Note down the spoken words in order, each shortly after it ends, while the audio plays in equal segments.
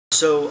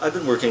So I've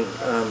been working,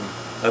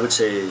 I would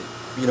say,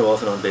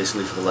 off and on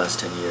basically for the last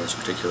 10 years,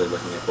 particularly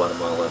looking at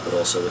Guatemala, but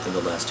also within the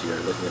last year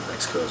looking at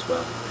Mexico as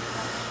well.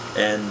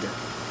 And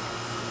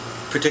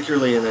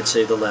particularly in, I'd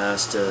say, the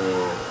last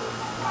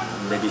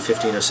maybe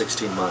 15 or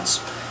 16 months,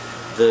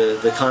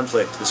 this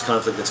conflict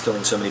that's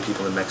killing so many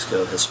people in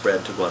Mexico has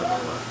spread to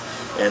Guatemala.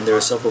 And there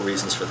are several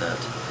reasons for that.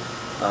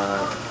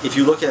 If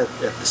you look at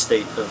the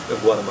state of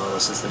Guatemala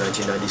since the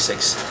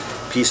 1996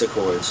 peace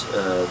accords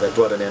that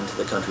brought an end to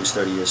the country's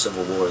 30-year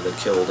civil war that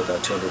killed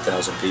about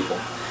 200,000 people,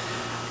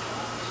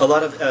 a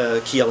lot of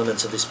key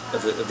elements of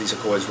these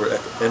accords were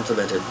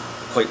implemented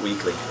quite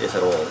weakly, if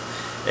at all.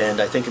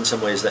 And I think in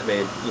some ways that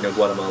made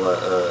Guatemala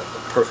a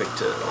perfect,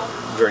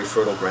 very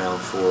fertile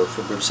ground for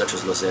groups such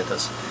as Los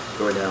Zetas,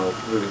 who are now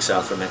moving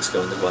south from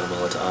Mexico into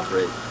Guatemala to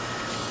operate.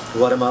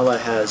 Guatemala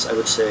has, I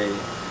would say,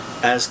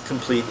 as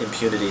complete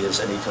impunity as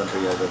any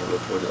country I've ever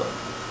reported on.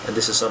 And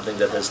this is something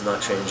that has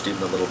not changed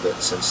even a little bit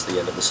since the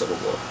end of the Civil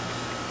War,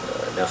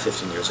 now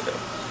 15 years ago.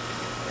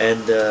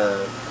 And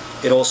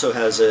it also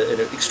has an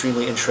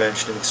extremely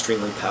entrenched and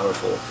extremely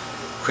powerful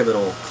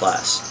criminal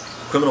class,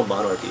 criminal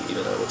monarchy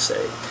even, I would say,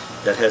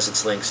 that has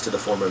its links to the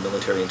former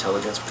military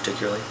intelligence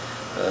particularly,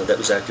 that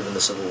was active in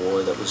the Civil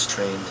War, that was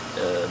trained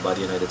by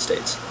the United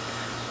States.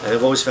 And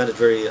I've always found it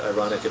very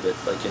ironic a bit,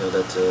 like,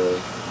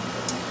 that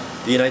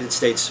the United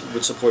States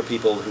would support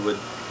people who would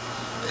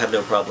have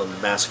no problem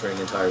massacring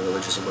entire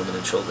villages of women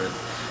and children,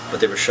 but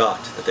they were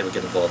shocked that they would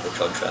get involved in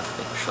drug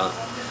trafficking, shocked.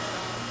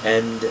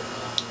 And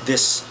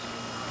this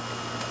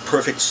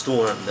perfect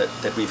storm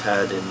that we've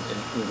had in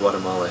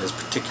Guatemala has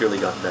particularly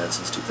gotten bad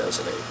since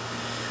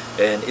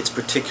 2008. And it's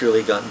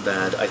particularly gotten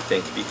bad, I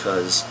think,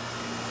 because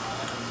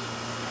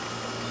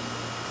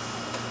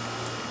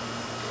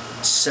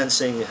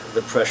sensing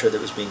the pressure that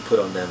was being put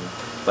on them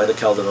by the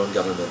Calderon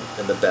government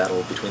and the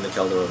battle between the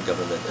Calderon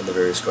government and the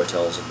various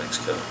cartels in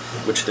Mexico,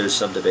 which there's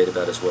some debate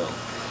about as well.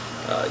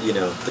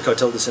 The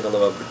cartel de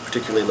Sinaloa,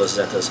 particularly Los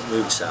Zetas,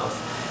 moved south,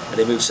 and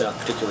they moved south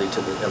particularly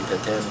to the El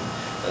Petén,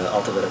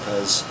 Alta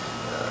Verapaz,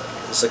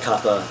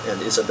 Zacapa,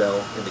 and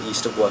Isabel in the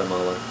east of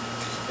Guatemala.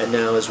 And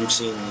now, as we've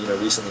seen,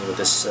 recently with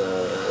this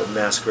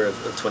massacre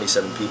of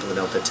 27 people in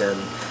El Petén,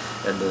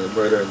 and the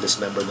murder and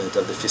dismemberment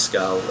of the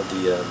fiscal, of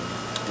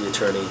the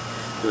attorney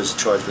who is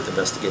charged with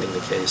investigating the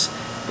case,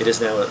 it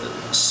is now a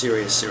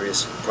serious,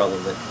 serious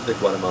problem that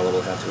Guatemala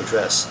will have to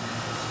address.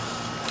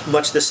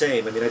 Much the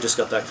same. I mean, I just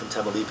got back from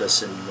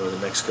Tamaulipas in northern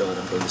Mexico, and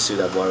I'm going to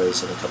Ciudad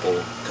Juarez in a couple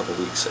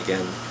weeks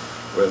again,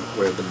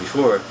 where I've been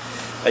before.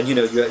 And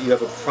you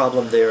have a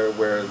problem there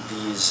where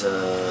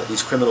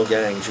these criminal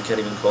gangs, you can't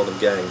even call them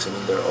gangs. I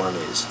mean, they're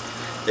armies.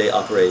 They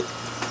operate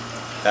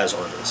as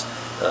armies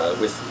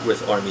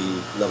with army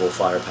level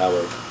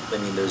firepower.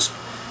 I mean, there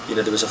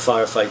was a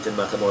firefight in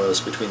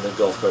Matamoros between the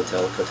Gulf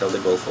Cartel de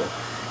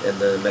Golfo, and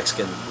the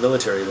Mexican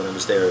military when I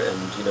was there. And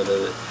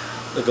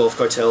the Gulf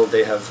Cartel,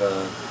 they have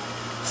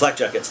flak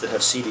jackets that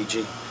have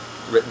CDG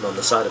written on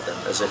the side of them,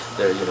 as if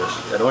they're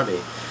an army.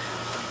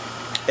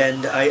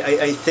 And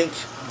I think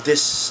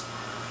this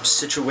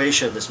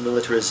situation, this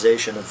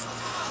militarization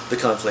of the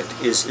conflict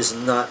is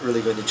not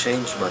really going to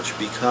change much,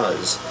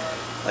 because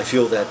I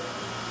feel that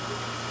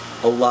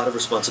a lot of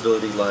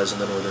responsibility lies on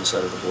the northern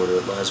side of the border.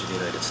 It lies with the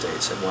United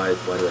States. And why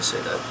do I say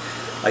that?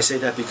 I say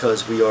that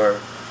because we are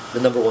the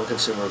 #1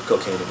 consumer of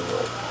cocaine in the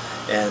world.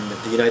 And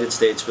the United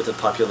States, with a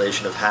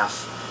population of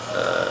half,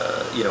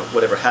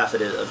 half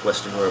it is of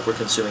Western Europe, we're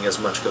consuming as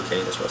much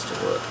cocaine as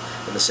Western Europe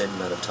in the same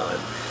amount of time.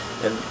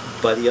 And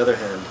by the other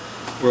hand,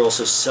 we're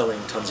also selling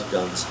tons of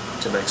guns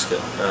to Mexico.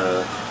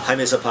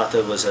 Jaime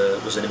Zapata was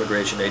an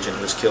immigration agent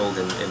who was killed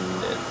in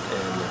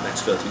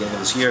Mexico at the beginning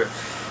of this year,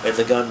 and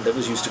the gun that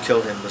was used to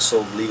kill him was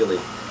sold legally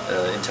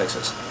in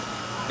Texas.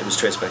 It was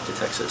traced back to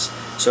Texas.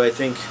 So I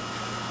think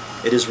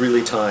it is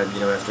really time,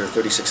 after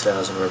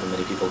 36,000 or however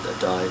many people that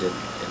died in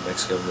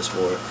Mexico in this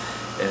war,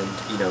 and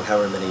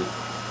however many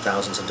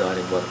thousands have died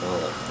in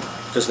Guatemala,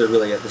 because they're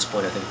really at this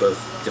point, I think, both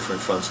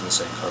different fronts in the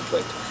same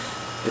conflict.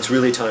 It's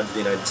really time for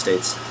the United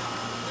States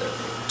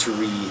to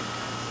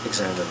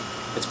re-examine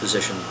its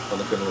position on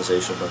the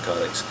criminalization of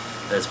narcotics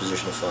and its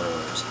position of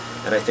firearms.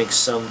 And I think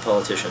some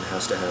politician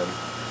has to have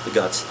the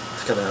guts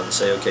to come out and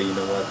say, okay, you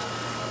know what,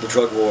 the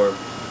drug war,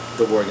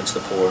 the war against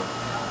the poor,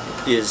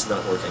 is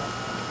not working.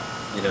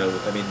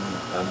 I mean,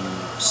 I'm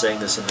saying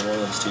this in New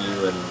Orleans to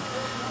you, and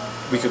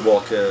we could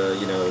walk,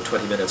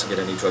 20 minutes and get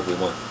any drug we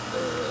want.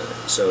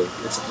 So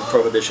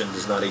prohibition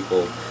does not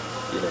equal,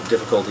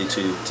 difficulty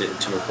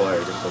to acquire,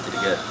 difficulty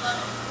to get.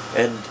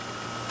 And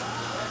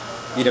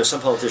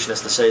some politician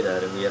has to say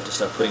that, and we have to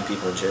stop putting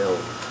people in jail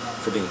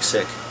for being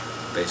sick,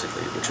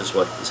 basically, which is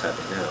what is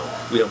happening now.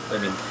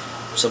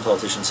 Some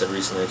politician said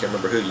recently, I can't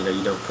remember who,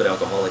 you don't put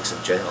alcoholics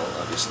in jail,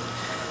 obviously.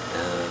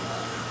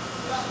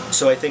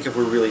 So I think if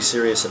we're really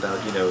serious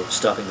about,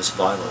 stopping this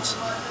violence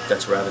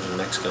that's ravaging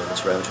Mexico and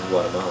that's ravaging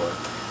Guatemala,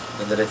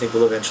 and that I think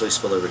will eventually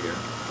spill over here,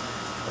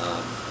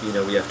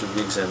 we have to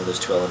re-examine those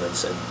two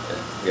elements, and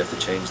we have to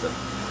change them.